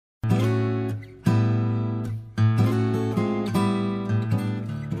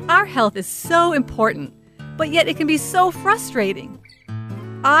health is so important, but yet it can be so frustrating.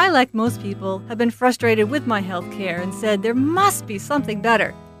 I, like most people, have been frustrated with my health care and said there must be something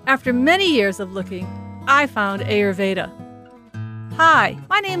better. After many years of looking, I found Ayurveda. Hi,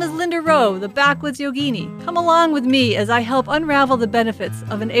 my name is Linda Rowe, the Backwoods Yogini. Come along with me as I help unravel the benefits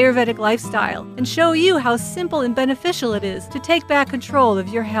of an Ayurvedic lifestyle and show you how simple and beneficial it is to take back control of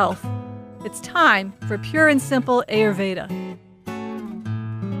your health. It's time for Pure and Simple Ayurveda.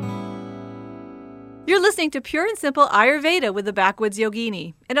 You're listening to Pure and Simple Ayurveda with the Backwoods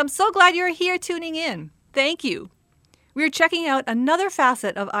Yogini, and I'm so glad you're here tuning in. Thank you. We're checking out another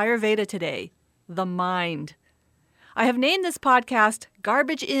facet of Ayurveda today, the mind. I have named this podcast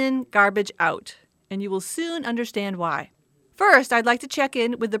Garbage In, Garbage Out, and you will soon understand why. First, I'd like to check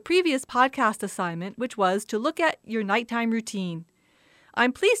in with the previous podcast assignment, which was to look at your nighttime routine.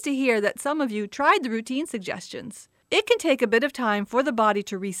 I'm pleased to hear that some of you tried the routine suggestions. It can take a bit of time for the body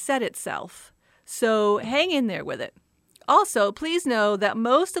to reset itself, so hang in there with it. Also, please know that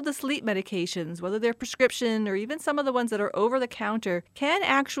most of the sleep medications, whether they're prescription or even some of the ones that are over the counter, can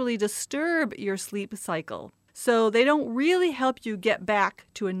actually disturb your sleep cycle. So they don't really help you get back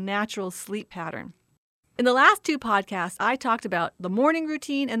to a natural sleep pattern. In the last two podcasts, I talked about the morning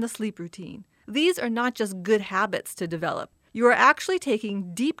routine and the sleep routine. These are not just good habits to develop. You are actually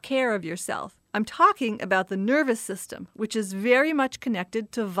taking deep care of yourself. I'm talking about the nervous system, which is very much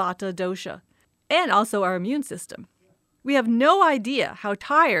connected to Vata dosha, and also our immune system. We have no idea how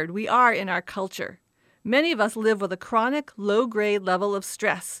tired we are in our culture. Many of us live with a chronic, low-grade level of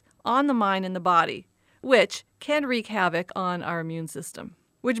stress on the mind and the body, which can wreak havoc on our immune system.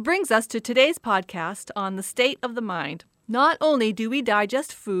 Which brings us to today's podcast on the state of the mind. Not only do we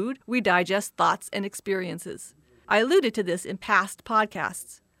digest food, we digest thoughts and experiences. I alluded to this in past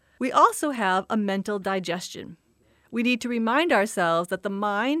podcasts. We also have a mental digestion. We need to remind ourselves that the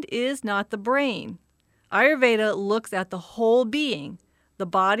mind is not the brain. Ayurveda looks at the whole being, the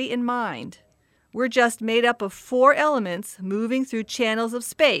body and mind. We're just made up of 4 elements moving through channels of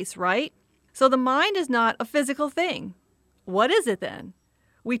space, right? So the mind is not a physical thing. What is it then?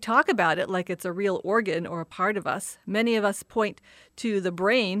 We talk about it like it's a real organ or a part of us. Many of us point to the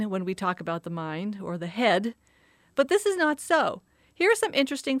brain when we talk about the mind or the head. But this is not so. Here are some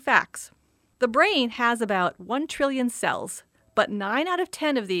interesting facts. The brain has about 1 trillion cells, but 9 out of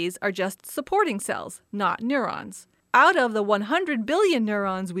 10 of these are just supporting cells, not neurons. Out of the 100 billion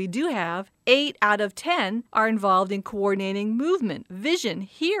neurons we do have, 8 out of 10 are involved in coordinating movement, vision,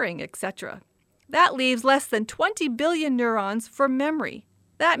 hearing, etc. That leaves less than 20 billion neurons for memory.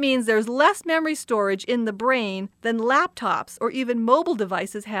 That means there's less memory storage in the brain than laptops or even mobile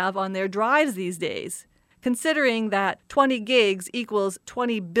devices have on their drives these days. Considering that 20 gigs equals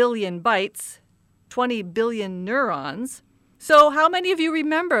 20 billion bytes, 20 billion neurons. So how many of you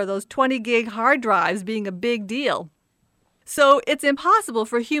remember those 20 gig hard drives being a big deal? So it's impossible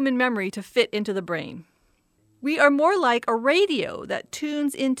for human memory to fit into the brain. We are more like a radio that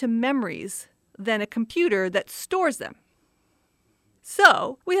tunes into memories than a computer that stores them.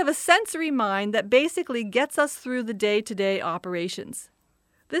 So we have a sensory mind that basically gets us through the day-to-day operations.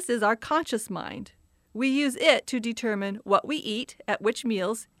 This is our conscious mind. We use it to determine what we eat at which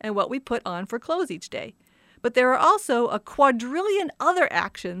meals and what we put on for clothes each day. But there are also a quadrillion other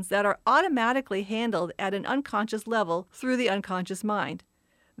actions that are automatically handled at an unconscious level through the unconscious mind.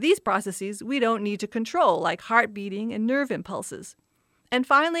 These processes we don't need to control, like heart beating and nerve impulses. And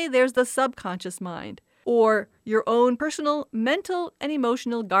finally, there's the subconscious mind, or your own personal mental and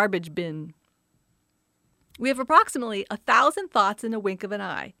emotional garbage bin. We have approximately 1,000 thoughts in a wink of an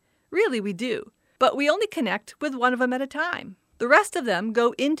eye. Really, we do. But we only connect with one of them at a time. The rest of them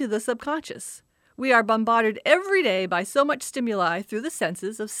go into the subconscious. We are bombarded every day by so much stimuli through the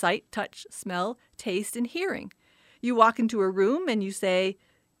senses of sight, touch, smell, taste, and hearing. You walk into a room and you say,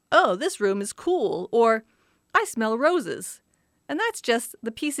 "Oh, this room is cool," or "I smell roses." And that's just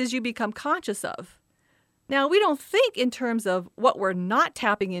the pieces you become conscious of. Now, we don't think in terms of what we're not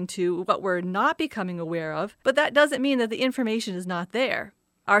tapping into, what we're not becoming aware of, but that doesn't mean that the information is not there.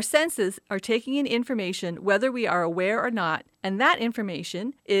 Our senses are taking in information whether we are aware or not, and that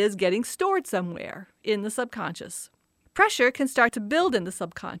information is getting stored somewhere in the subconscious. Pressure can start to build in the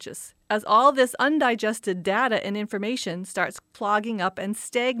subconscious as all this undigested data and information starts clogging up and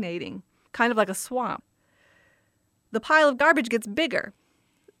stagnating, kind of like a swamp. The pile of garbage gets bigger.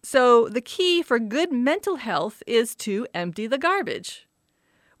 So the key for good mental health is to empty the garbage.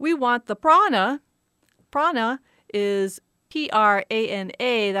 We want the prana. Prana is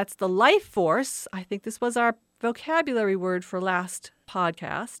Prana, that's the life force. I think this was our vocabulary word for last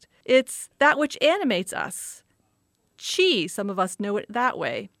podcast. It's that which animates us. Chi, some of us know it that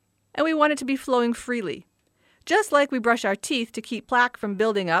way. and we want it to be flowing freely. Just like we brush our teeth to keep plaque from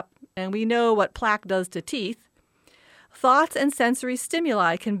building up, and we know what plaque does to teeth, thoughts and sensory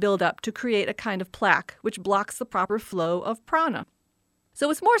stimuli can build up to create a kind of plaque which blocks the proper flow of prana. So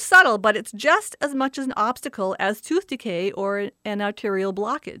it's more subtle, but it's just as much an obstacle as tooth decay or an arterial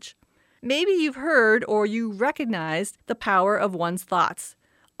blockage. Maybe you've heard or you recognized the power of one's thoughts.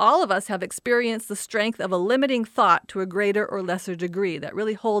 All of us have experienced the strength of a limiting thought to a greater or lesser degree that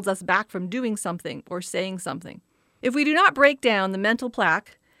really holds us back from doing something or saying something. If we do not break down the mental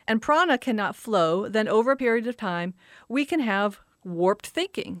plaque and prana cannot flow, then over a period of time, we can have warped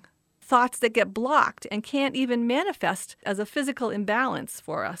thinking, thoughts that get blocked and can't even manifest as a physical imbalance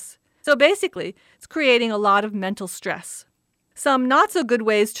for us. So basically, it's creating a lot of mental stress. Some not so good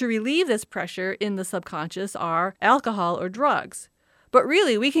ways to relieve this pressure in the subconscious are alcohol or drugs. But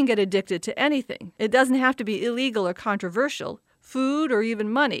really, we can get addicted to anything. It doesn't have to be illegal or controversial, food or even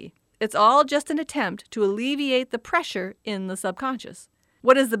money. It's all just an attempt to alleviate the pressure in the subconscious.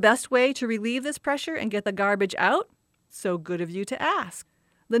 What is the best way to relieve this pressure and get the garbage out? So good of you to ask.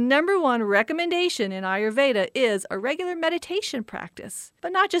 The number one recommendation in Ayurveda is a regular meditation practice,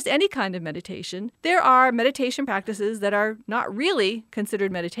 but not just any kind of meditation. There are meditation practices that are not really considered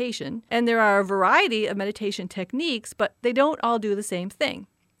meditation, and there are a variety of meditation techniques, but they don't all do the same thing.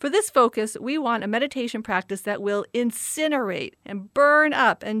 For this focus, we want a meditation practice that will incinerate and burn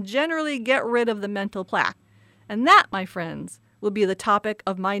up and generally get rid of the mental plaque. And that, my friends, will be the topic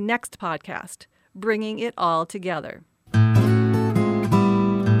of my next podcast, Bringing It All Together.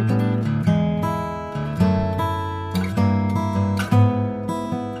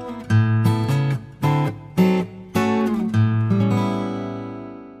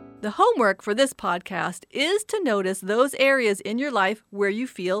 The homework for this podcast is to notice those areas in your life where you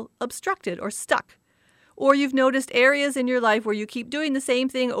feel obstructed or stuck. Or you've noticed areas in your life where you keep doing the same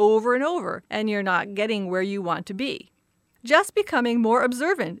thing over and over and you're not getting where you want to be. Just becoming more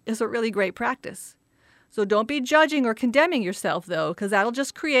observant is a really great practice. So don't be judging or condemning yourself, though, because that'll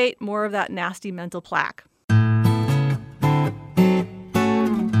just create more of that nasty mental plaque.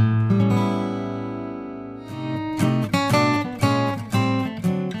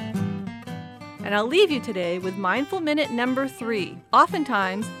 And I'll leave you today with Mindful Minute number 3.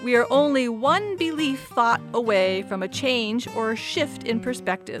 Oftentimes, we are only one belief thought away from a change or a shift in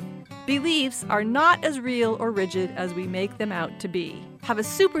perspective. Beliefs are not as real or rigid as we make them out to be. Have a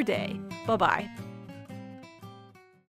super day. Bye-bye.